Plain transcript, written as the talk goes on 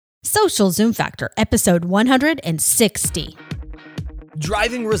Social Zoom Factor, episode 160.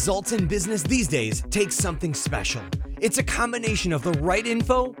 Driving results in business these days takes something special. It's a combination of the right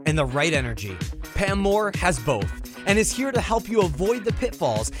info and the right energy. Pam Moore has both and is here to help you avoid the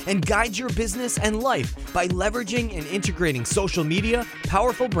pitfalls and guide your business and life by leveraging and integrating social media,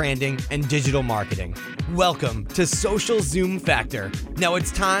 powerful branding, and digital marketing. Welcome to Social Zoom Factor. Now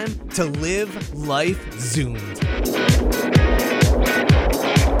it's time to live life zoomed.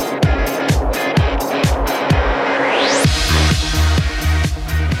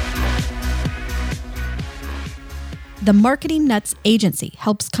 The Marketing Nuts Agency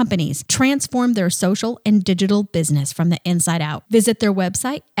helps companies transform their social and digital business from the inside out. Visit their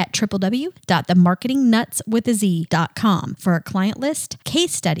website at www.themarketingnutswithaz.com for a client list,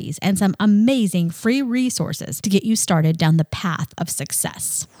 case studies, and some amazing free resources to get you started down the path of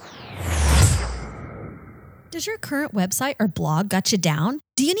success. Does your current website or blog got you down?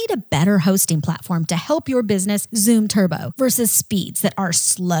 Do you need a better hosting platform to help your business zoom turbo versus speeds that are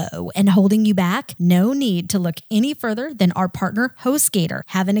slow and holding you back? No need to look any further than our partner HostGator.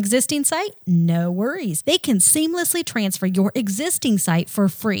 Have an existing site? No worries. They can seamlessly transfer your existing site for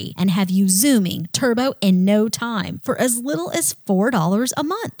free and have you zooming turbo in no time for as little as $4 a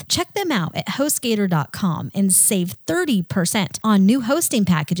month. Check them out at HostGator.com and save 30% on new hosting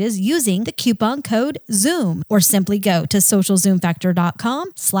packages using the coupon code ZOOM, or simply go to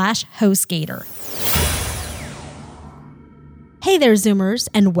socialzoomfactor.com/HostGator. Hey there, Zoomers,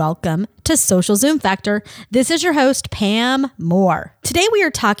 and welcome to Social Zoom Factor. This is your host, Pam Moore. Today we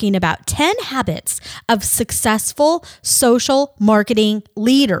are talking about 10 habits of successful social marketing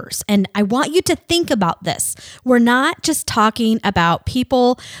leaders. And I want you to think about this. We're not just talking about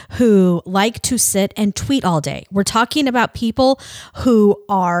people who like to sit and tweet all day. We're talking about people who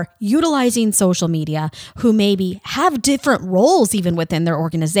are utilizing social media, who maybe have different roles even within their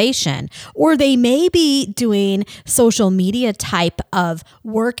organization, or they may be doing social media type of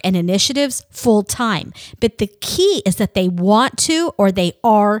work and initiatives full time. But the key is that they want to, or they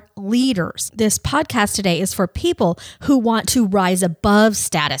are leaders. This podcast today is for people who want to rise above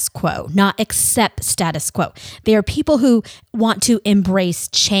status quo, not accept status quo. They are people who want to embrace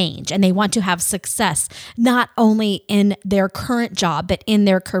change and they want to have success, not only in their current job, but in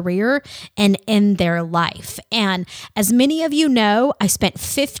their career and in their life. And as many of you know, I spent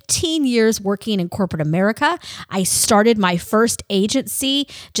 15 years working in corporate America. I started my first agency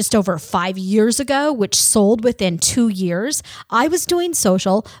just over 5 years ago, which sold within 2 years. I was doing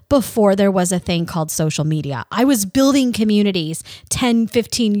social before there was a thing called social media. I was building communities 10,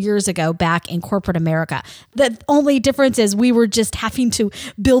 15 years ago back in corporate America. The only difference is we were just having to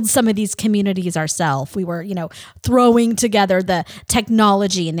build some of these communities ourselves. We were, throwing together the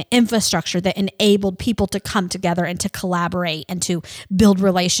technology and the infrastructure that enabled people to come together and to collaborate and to build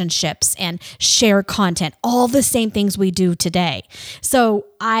relationships and share content, all the same things we do today. So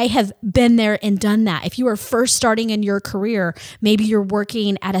I have been there and done that. If you are first starting in your career, maybe you're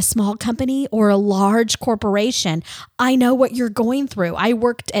working at a small company or a large corporation, I know what you're going through. I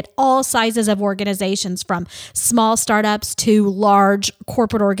worked at all sizes of organizations, from small startups to large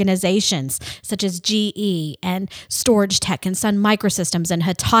corporate organizations such as GE and Storage Tech and Sun Microsystems and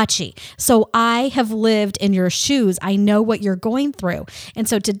Hitachi. So I have lived in your shoes. I know what you're going through. And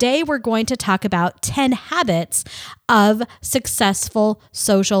so today we're going to talk about 10 habits of successful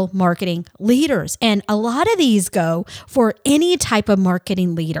social marketing leaders. And a lot of these go for any type of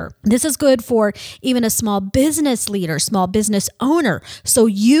marketing leader. This is good for even a small business leader, small business owner, so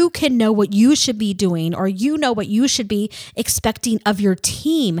you can know what you should be doing, or you know what you should be expecting of your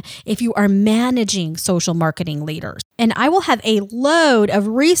team if you are managing social marketing leaders. And I will have a load of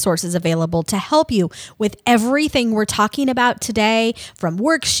resources available to help you with everything we're talking about today, from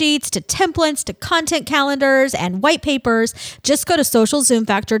worksheets to templates to content calendars and white papers. Just go to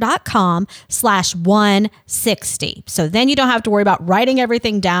socialzoomfactor.com/160. So then you don't have to worry about writing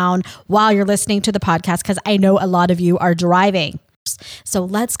everything down while you're listening to the podcast, because I know a lot of you are driving. So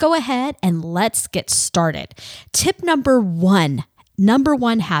let's go ahead and let's get started. Tip number one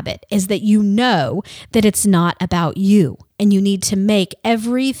habit is that you know that it's not about you. And you need to make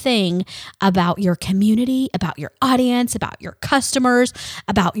everything about your community, about your audience, about your customers,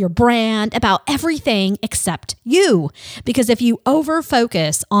 about your brand, about everything except you. Because if you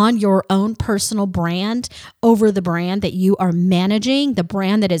over-focus on your own personal brand over the brand that you are managing, the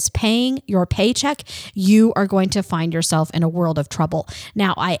brand that is paying your paycheck, you are going to find yourself in a world of trouble.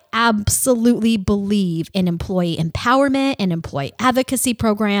 Now, I absolutely believe in employee empowerment and employee advocacy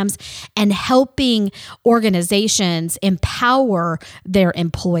programs and helping organizations empower empower their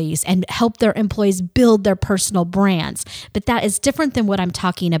employees and help their employees build their personal brands. But that is different than what I'm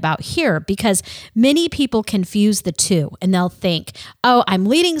talking about here, because many people confuse the two and they'll think, oh, I'm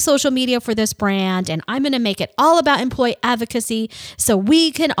leading social media for this brand and I'm going to make it all about employee advocacy so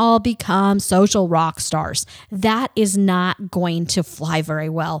we can all become social rock stars. That is not going to fly very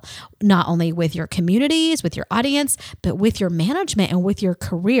well, not only with your communities, with your audience, but with your management and with your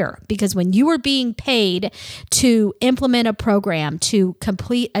career. Because when you are being paid to implement a program, to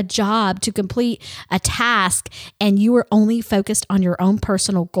complete a job, to complete a task, and you are only focused on your own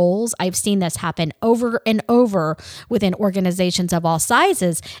personal goals, I've seen this happen over and over within organizations of all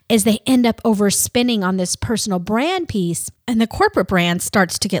sizes, is they end up overspending on this personal brand piece, and the corporate brand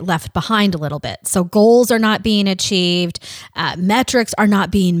starts to get left behind a little bit. So goals are not being achieved, metrics are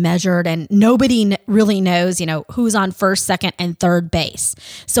not being measured, and nobody really knows, who's on first, second, and third base.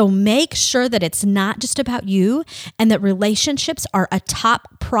 So make sure that it's not just about you and that relationships are a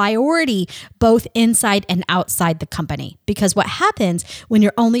top priority, both inside and outside the company. Because what happens when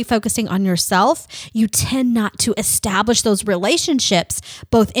you're only focusing on yourself, you tend not to establish those relationships,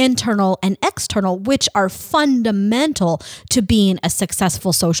 both internal and external, which are fundamental to being a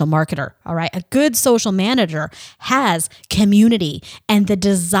successful social marketer. All right. A good social manager has community and the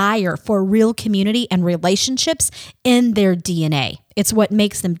desire for real community and relationships in their DNA. It's what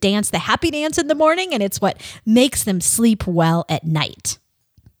makes them dance the happy dance in the morning, and it's what makes them sleep well at night.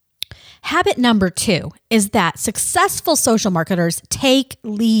 Habit number 2 is that successful social marketers take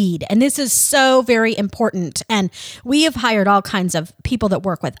lead. And this is so very important. And we have hired all kinds of people that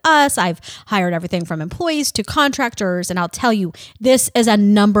work with us. I've hired everything from employees to contractors. And I'll tell you, this is a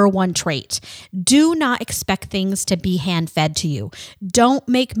number one trait. Do not expect things to be hand-fed to you. Don't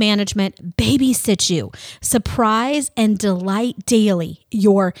make management babysit you. Surprise and delight daily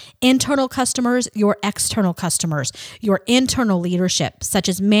your internal customers, your external customers, your internal leadership, such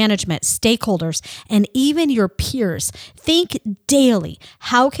as management, stakeholders, and even your peers. Think daily,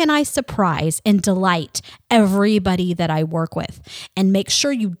 how can I surprise and delight everybody that I work with? And make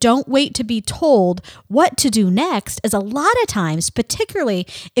sure you don't wait to be told what to do next, as a lot of times, particularly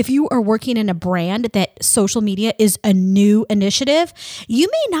if you are working in a brand that social media is a new initiative, you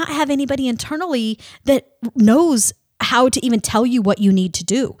may not have anybody internally that knows how to even tell you what you need to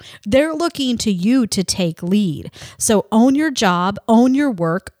do. They're looking to you to take lead. So own your job, own your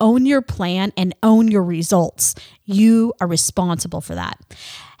work, own your plan, and own your results. You are responsible for that.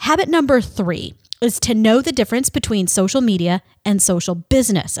 Habit number 3 is to know the difference between social media and social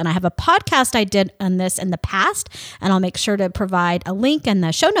business. And I have a podcast I did on this in the past, and I'll make sure to provide a link in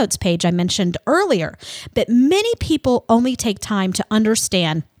the show notes page I mentioned earlier. But many people only take time to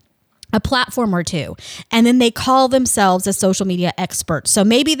understand a platform or two, and then they call themselves a social media expert. So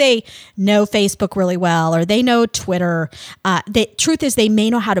maybe they know Facebook really well, or they know Twitter. The truth is, they may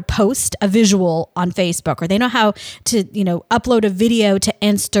know how to post a visual on Facebook, or they know how to, upload a video to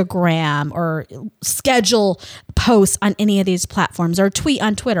Instagram, or schedule posts on any of these platforms, or tweet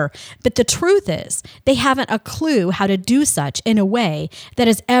on Twitter. But the truth is, they haven't a clue how to do such in a way that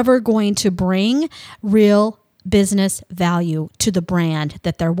is ever going to bring real business value to the brand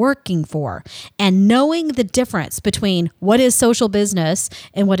that they're working for. And knowing the difference between what is social business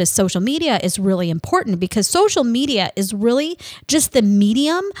and what is social media is really important, because social media is really just the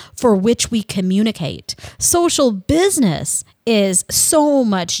medium for which we communicate. Social business is so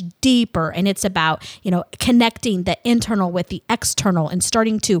much deeper, and it's about, connecting the internal with the external and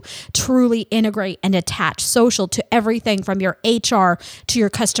starting to truly integrate and attach social to everything from your HR to your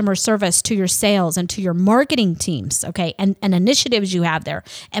customer service to your sales and to your marketing teams, okay, and initiatives you have there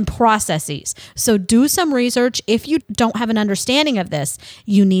and processes. So do some research. If you don't have an understanding of this,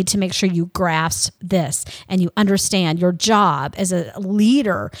 you need to make sure you grasp this and you understand your job as a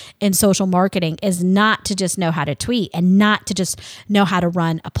leader in social marketing is not to just know how to tweet and not to just know how to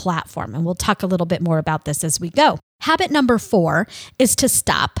run a platform. And we'll talk a little bit more about this as we go. Habit number 4 is to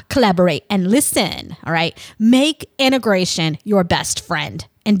stop, collaborate, and listen. All right. Make integration your best friend.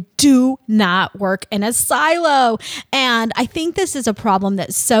 And do not work in a silo. And I think this is a problem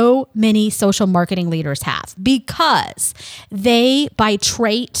that so many social marketing leaders have, because they, by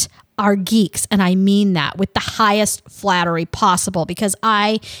trait, are geeks. And I mean that with the highest flattery possible, because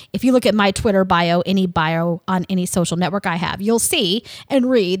if you look at my Twitter bio, any bio on any social network I have, you'll see and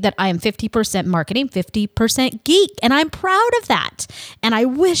read that I am 50% marketing, 50% geek. And I'm proud of that. And I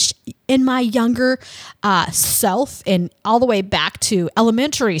wish in my younger self, and all the way back to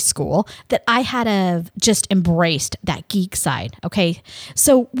elementary school, that I had just embraced that geek side. Okay.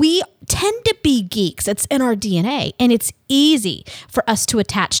 So we tend to be geeks. It's in our DNA, and it's easy for us to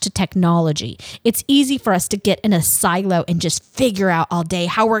attach to technology. It's easy for us to get in a silo and just figure out all day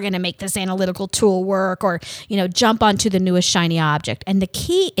how we're going to make this analytical tool work, or, jump onto the newest shiny object. And the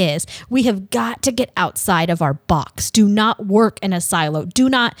key is we have got to get outside of our box. Do not work in a silo. Do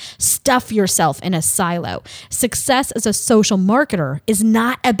not stuff yourself in a silo. Success as a social marketer is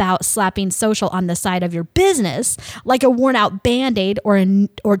not about slapping social on the side of your business like a worn out Band-Aid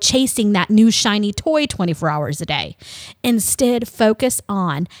or chasing that new shiny toy 24 hours a day. Instead, focus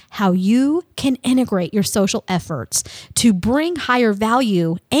on how you can integrate your social efforts to bring higher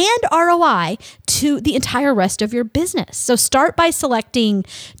value and ROI to the entire rest of your business. So start by selecting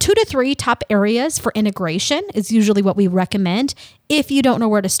 2 to 3 top areas for integration is usually what we recommend if you don't know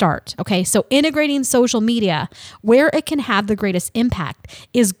where to start. Okay, so integrating social media where it can have the greatest impact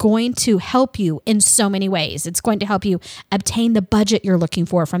is going to help you in so many ways. It's going to help you obtain the budget you're looking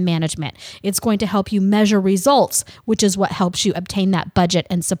for from management. It's going to help you measure results, which is what helps you obtain that budget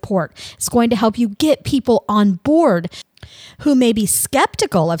and support. It's going to help you get people on board who may be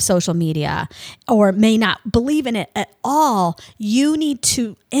skeptical of social media or may not believe in it at all. You need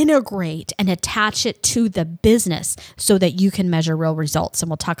to integrate and attach it to the business so that you can measure real results.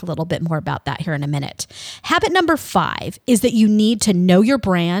 And we'll talk a little bit more about that here in a minute. Habit number 5 is that you need to know your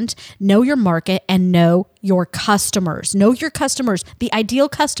brand, know your market, and know your customers. Know your customers, the ideal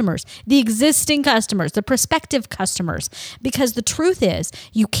customers, the existing customers, the prospective customers, because the truth is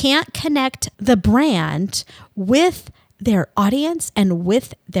you can't connect the brand with their audience and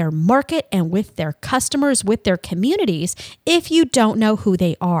with their market and with their customers, with their communities, if you don't know who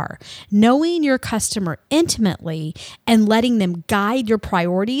they are. Knowing your customer intimately and letting them guide your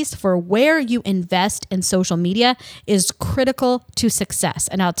priorities for where you invest in social media is critical to success.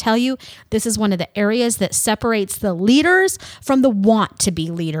 And I'll tell you, this is one of the areas that separates the leaders from the want to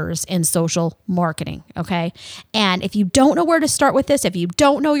be leaders in social marketing. Okay. And if you don't know where to start with this, if you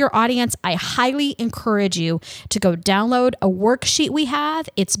don't know your audience, I highly encourage you to go download a worksheet we have.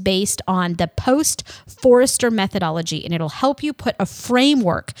 It's based on the Post-Forrester methodology, and it'll help you put a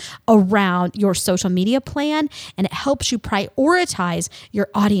framework around your social media plan, and it helps you prioritize your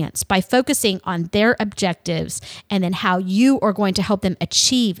audience by focusing on their objectives and then how you are going to help them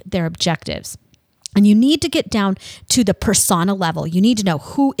achieve their objectives. And you need to get down to the persona level. You need to know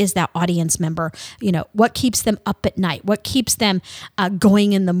who is that audience member, what keeps them up at night, what keeps them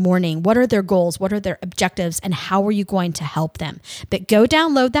going in the morning, what are their goals, what are their objectives, and how are you going to help them? But go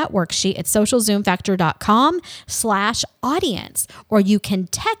download that worksheet at socialzoomfactor.com/audience, or you can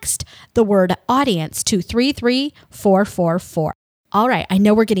text the word audience to 33444. All right, I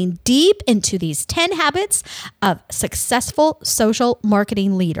know we're getting deep into these 10 habits of successful social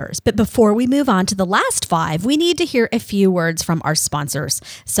marketing leaders. But before we move on to the last 5, we need to hear a few words from our sponsors.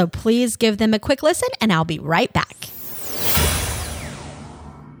 So please give them a quick listen, and I'll be right back.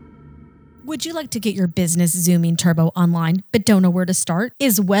 Would you like to get your business zooming turbo online, but don't know where to start?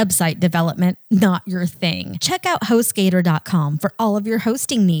 Is website development not your thing? Check out HostGator.com for all of your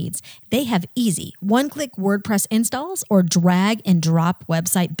hosting needs. They have easy one-click WordPress installs or drag and drop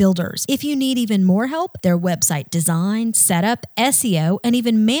website builders. If you need even more help, their website design, setup, SEO, and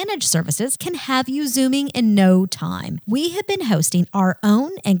even managed services can have you zooming in no time. We have been hosting our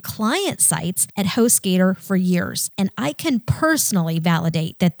own and client sites at HostGator for years, and I can personally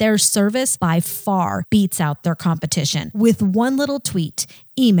validate that their service by far beats out their competition. With one little tweet,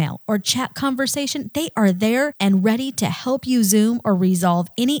 email, or chat conversation, they are there and ready to help you Zoom or resolve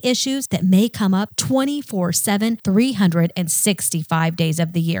any issues that may come up 24/7, 365 days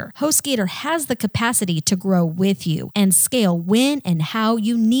of the year. HostGator has the capacity to grow with you and scale when and how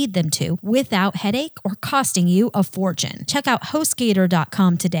you need them to without headache or costing you a fortune. Check out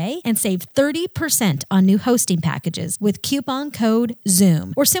HostGator.com today and save 30% on new hosting packages with coupon code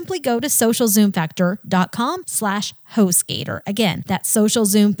ZOOM, or simply go to socialzoomfactor.com/HostGator. Again, that's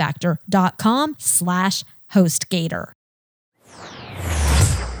socialzoomfactor.com/HostGator.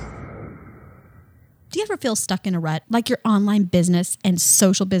 Do you ever feel stuck in a rut, like your online business and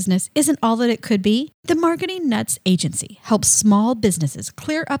social business isn't all that it could be? The Marketing Nuts Agency helps small businesses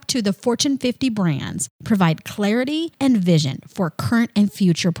clear up to the Fortune 50 brands, provide clarity and vision for current and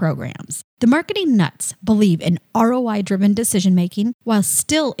future programs. The Marketing Nuts believe in ROI-driven decision-making while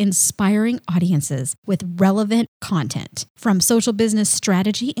still inspiring audiences with relevant content. From social business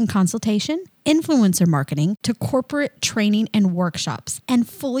strategy and consultation influencer marketing to corporate training and workshops and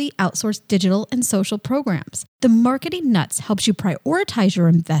fully outsourced digital and social programs. The Marketing Nuts helps you prioritize your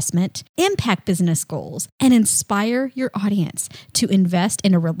investment, impact business goals, and inspire your audience to invest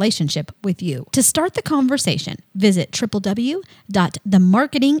in a relationship with you. To start the conversation, visit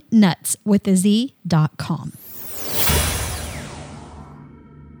www.themarketingnutswithaz.com.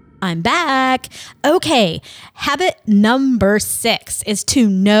 I'm back. Okay, habit number 6 is to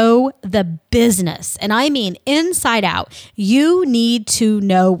know the business. And I mean inside out. You need to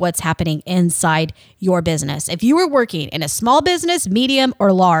know what's happening inside your business. If you are working in a small business, medium,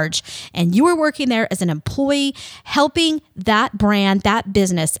 or large, and you are working there as an employee, helping that brand, that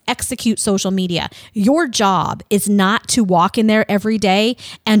business execute social media, your job is not to walk in there every day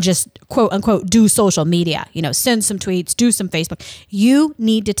and just quote unquote do social media, send some tweets, do some Facebook. You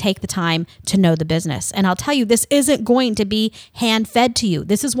need to take the time to know the business. And I'll tell you, this isn't going to be hand fed to you.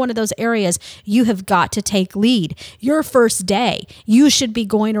 This is one of those areas you have got to take lead. Your first day, you should be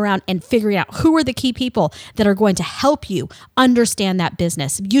going around and figuring out who are the key people that are going to help you understand that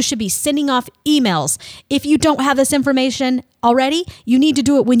business. You should be sending off emails. If you don't have this information already, you need to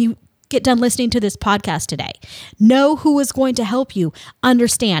do it when you get done listening to this podcast today. Know who is going to help you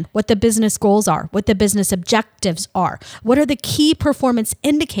understand what the business goals are, what the business objectives are, what are the key performance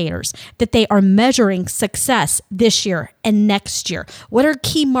indicators that they are measuring success this year and next year. What are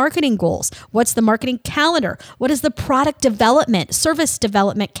key marketing goals? What's the marketing calendar? What does the product development, service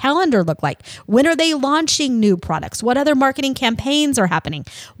development calendar look like? When are they launching new products? What other marketing campaigns are happening?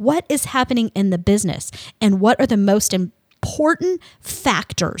 What is happening in the business? And what are the most important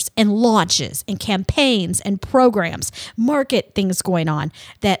factors and launches and campaigns and programs, market things going on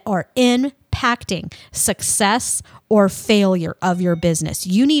that are impacting success or failure of your business?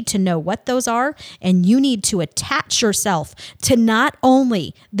 You need to know what those are, and you need to attach yourself to not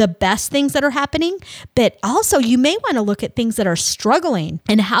only the best things that are happening, but also you may want to look at things that are struggling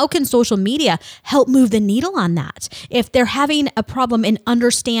and how can social media help move the needle on that. If they're having a problem in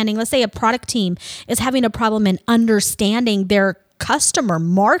understanding, let's say a product team is having a problem in understanding their customer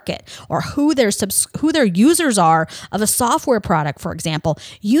market or who their users are of a software product, for example,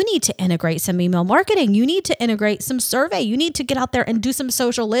 you need to integrate some email marketing. You need to integrate some survey. You need to get out there and do some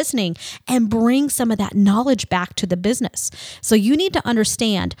social listening and bring some of that knowledge back to the business. So you need to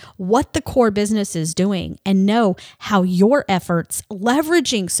understand what the core business is doing and know how your efforts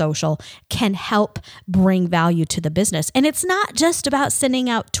leveraging social can help bring value to the business. And it's not just about sending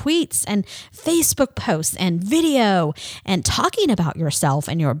out tweets and Facebook posts and video and talking about yourself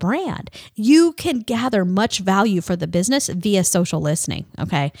and your brand. You can gather much value for the business via social listening.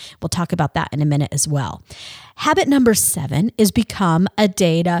 Okay. We'll talk about that in a minute as well. Habit number 7 is become a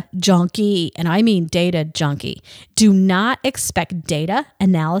data junkie. And I mean data junkie. Do not expect data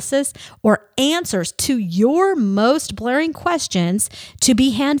analysis or answers to your most blaring questions to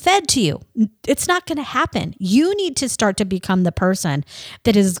be hand-fed to you. It's not going to happen. You need to start to become the person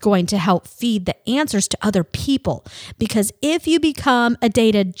that is going to help feed the answers to other people. Because if you become a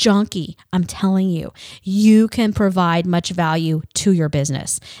data junkie, I'm telling you, you can provide much value to your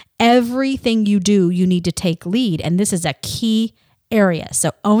business. Everything you do, you need to take lead. And this is a key area.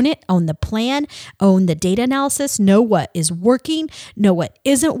 So own it, own the plan, own the data analysis, know what is working, know what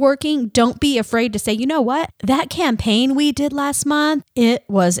isn't working. Don't be afraid to say, you know what? That campaign we did last month, it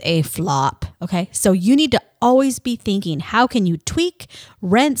was a flop. Okay. So you need to always be thinking, how can you tweak,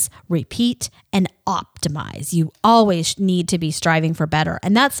 rinse, repeat, and optimize? You always need to be striving for better.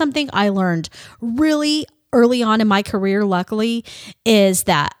 And that's something I learned really early on in my career, luckily, is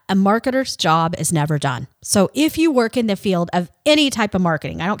that a marketer's job is never done. So if you work in the field of any type of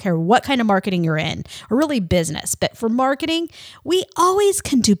marketing, I don't care what kind of marketing you're in, or really business, but for marketing, we always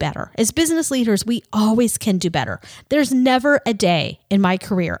can do better. As business leaders, we always can do better. There's never a day in my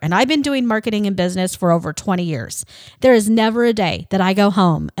career, and I've been doing marketing and business for over 20 years. There is never a day that I go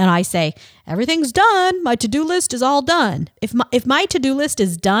home and I say, everything's done. My to-do list is all done. If my to-do list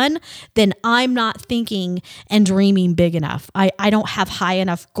is done, then I'm not thinking and dreaming big enough. I don't have high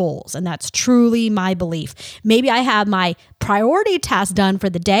enough goals. And that's truly my belief. Maybe I have my priority task done for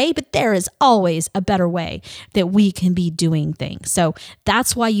the day, but there is always a better way that we can be doing things. So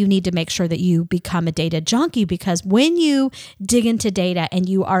that's why you need to make sure that you become a data junkie, because when you dig into data and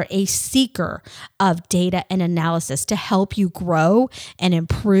you are a seeker of data and analysis to help you grow and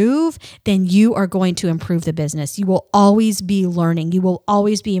improve, then you are going to improve the business. You will always be learning. You will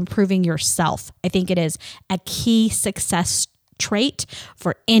always be improving yourself. I think it is a key success trait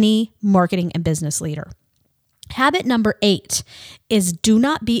for any marketing and business leader. Habit number 8 is do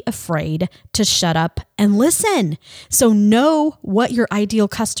not be afraid to shut up and listen. So know what your ideal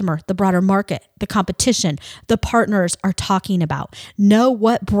customer, the broader market, the competition, the partners are talking about. Know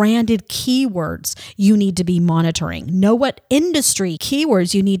what branded keywords you need to be monitoring. Know what industry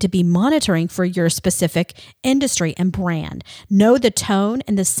keywords you need to be monitoring for your specific industry and brand. Know the tone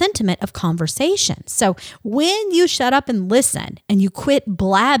and the sentiment of conversation. So when you shut up and listen and you quit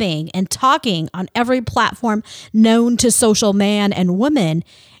blabbing and talking on every platform known to social man and woman,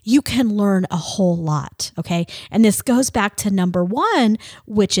 you can learn a whole lot, okay? And this goes back to number one,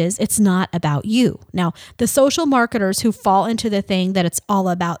 which is it's not about you. Now, the social marketers who fall into the thing that it's all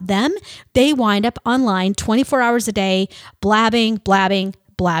about them, they wind up online 24 hours a day, blabbing,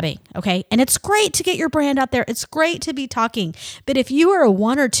 okay? And it's great to get your brand out there. It's great to be talking. But if you are a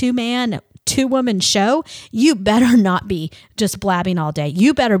one or two man, two-woman show, you better not be just blabbing all day.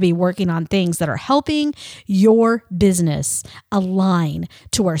 You better be working on things that are helping your business align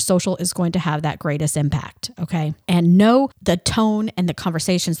to where social is going to have that greatest impact, okay? And know the tone and the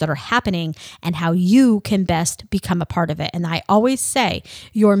conversations that are happening and how you can best become a part of it. And I always say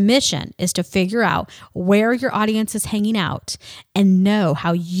your mission is to figure out where your audience is hanging out and know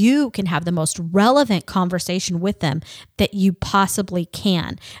how you can have the most relevant conversation with them that you possibly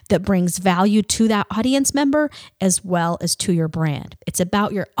can that brings value to that audience member as well as to your brand. It's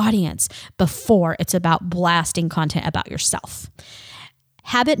about your audience before it's about blasting content about yourself.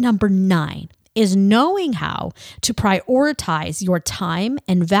 Habit number 9 is knowing how to prioritize your time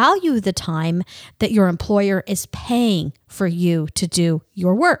and value the time that your employer is paying for you to do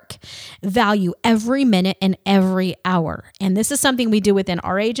your work. Value every minute and every hour. And this is something we do within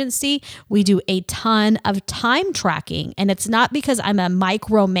our agency. We do a ton of time tracking. And it's not because I'm a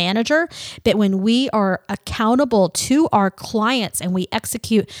micromanager, but when we are accountable to our clients and we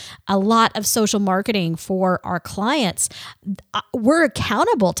execute a lot of social marketing for our clients, we're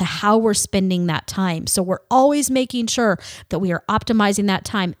accountable to how we're spending that time. So we're always making sure that we are optimizing that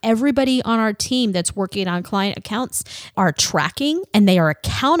time. Everybody on our team that's working on client accounts are tracking and they are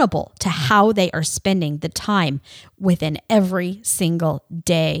accountable to how they are spending the time within every single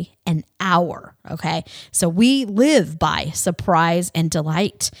day and hour. Okay. So we live by surprise and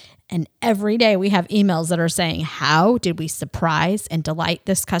delight. And every day we have emails that are saying, how did we surprise and delight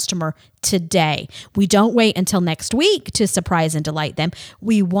this customer today? We don't wait until next week to surprise and delight them.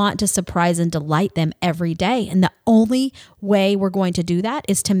 We want to surprise and delight them every day. And the only way we're going to do that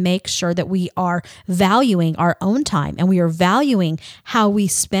is to make sure that we are valuing our own time and we are valuing how we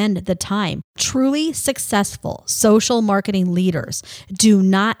spend the time. Truly successful social marketing leaders do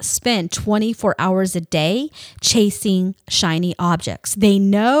not spend 24 hours a day chasing shiny objects. They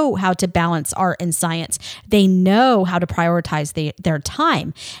know how to balance art and science. They know how to prioritize their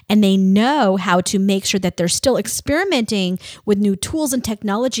time, and they know how to make sure that they're still experimenting with new tools and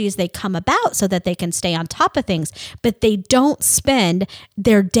technology as they come about so that they can stay on top of things. But they don't spend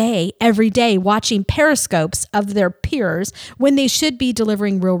their day every day watching periscopes of their peers when they should be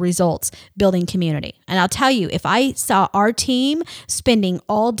delivering real results, building community. And I'll tell you, if I saw our team spending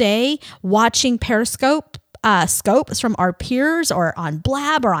all day watching Periscope scopes from our peers or on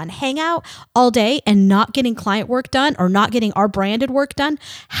Blab or on Hangout all day and not getting client work done or not getting our branded work done,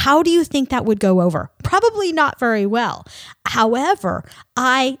 how do you think that would go over? Probably not very well. However,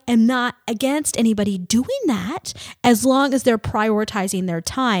 I am not against anybody doing that as long as they're prioritizing their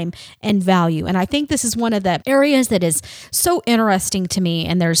time and value. And I think this is one of the areas that is so interesting to me.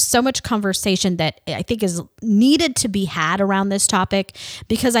 And there's so much conversation that I think is needed to be had around this topic,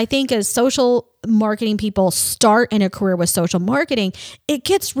 because I think as social marketing people start in a career with social marketing, it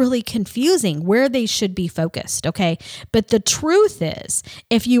gets really confusing where they should be focused, okay? But the truth is,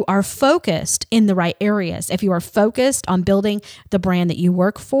 if you are focused in the right areas, if you are focused on building the brand that you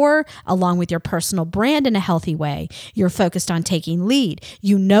work for, along with your personal brand in a healthy way, you're focused on taking lead.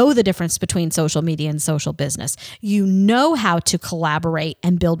 You know the difference between social media and social business. You know how to collaborate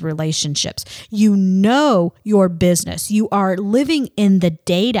and build relationships. You know your business. You are living in the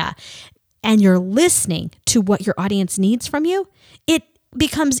data, and you're listening to what your audience needs from you, it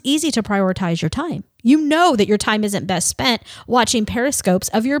becomes easy to prioritize your time. You know that your time isn't best spent watching periscopes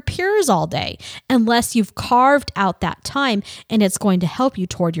of your peers all day unless you've carved out that time and it's going to help you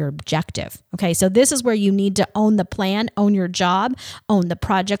toward your objective. Okay, so this is where you need to own the plan, own your job, own the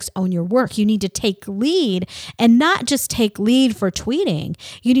projects, own your work. You need to take lead, and not just take lead for tweeting.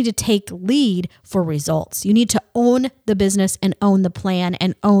 You need to take lead for results. You need to own the business and own the plan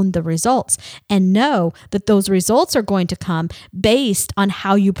and own the results, and know that those results are going to come based on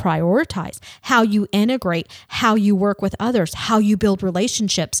how you prioritize, how you integrate, how you work with others, how you build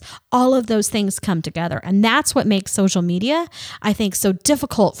relationships. All of those things come together. And that's what makes social media, I think, so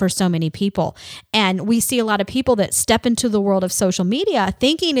difficult for so many people. And we see a lot of people that step into the world of social media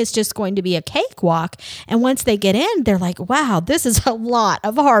thinking it's just going to be a cakewalk. And once they get in, they're like, wow, this is a lot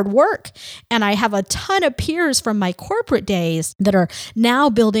of hard work. And I have a ton of peers from my corporate days that are now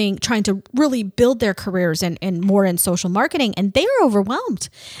trying to really build their careers and more in social marketing. And they're overwhelmed.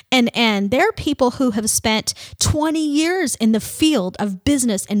 And they're people who have spent 20 years in the field of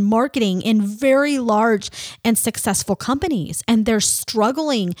business and marketing in very large and successful companies. And they're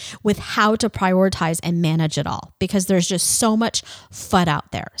struggling with how to prioritize and manage it all because there's just so much FUD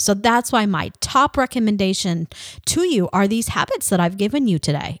out there. So that's why my top recommendation to you are these habits that I've given you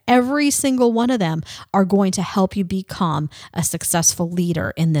today. Every single one of them are going to help you become a successful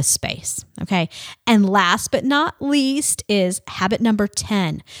leader in this space. Okay. And last but not least is habit number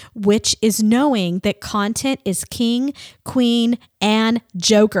 10, which is knowing that content is king, queen, and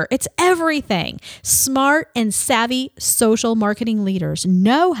joker. It's everything. Smart and savvy social marketing leaders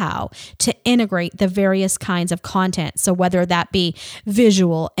know how to integrate the various kinds of content. So whether that be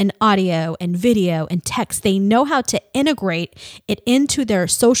visual and audio and video and text, they know how to integrate it into their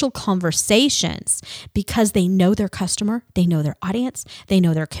social conversations because they know their customer, they know their audience, they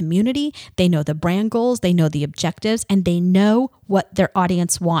know their community, they know the brand goals, they know the objectives, and they know what their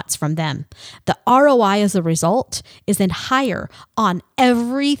audience wants from them. The ROI as a result is then higher on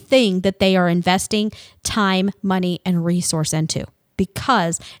everything that they are investing time, money, and resource into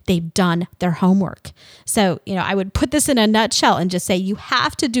because they've done their homework. So, I would put this in a nutshell and just say you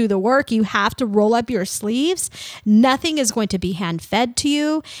have to do the work. You have to roll up your sleeves. Nothing is going to be hand-fed to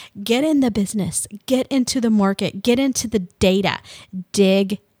you. Get in the business. Get into the market. Get into the data.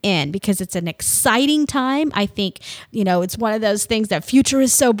 Dig in because it's an exciting time. I think, it's one of those things that future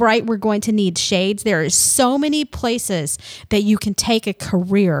is so bright, we're going to need shades. There are so many places that you can take a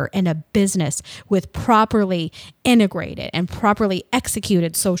career in a business with properly integrated and properly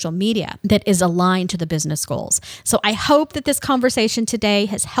executed social media that is aligned to the business goals. So I hope that this conversation today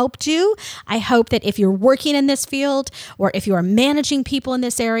has helped you. I hope that if you're working in this field or if you are managing people in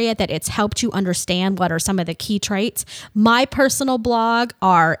this area, that it's helped you understand what are some of the key traits. My personal blog,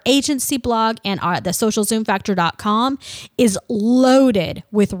 our agency blog, and the socialzoomfactor.com is loaded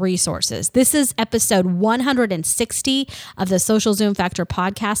with resources. This is episode 160 of the Social Zoom Factor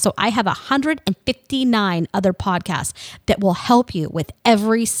podcast. So I have 159 other podcasts that will help you with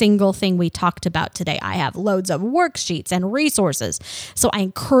every single thing we talked about today. I have loads of worksheets and resources. So I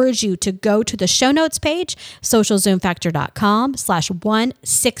encourage you to go to the show notes page,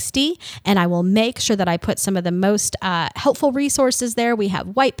 socialzoomfactor.com/160, and I will make sure that I put some of the most helpful resources there. We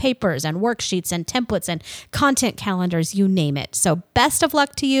have white papers and worksheets and templates and content calendars, you name it. So best of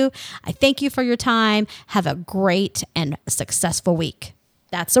luck to you. I thank you for your time. Have a great and successful week.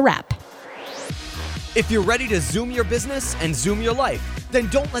 That's a wrap. If you're ready to zoom your business and zoom your life, then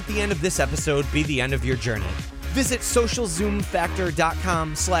don't let the end of this episode be the end of your journey. Visit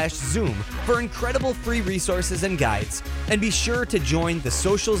socialzoomfactor.com/zoom for incredible free resources and guides. And be sure to join the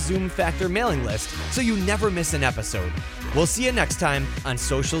Social Zoom Factor mailing list so you never miss an episode. We'll see you next time on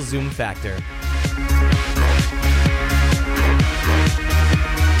Social Zoom Factor.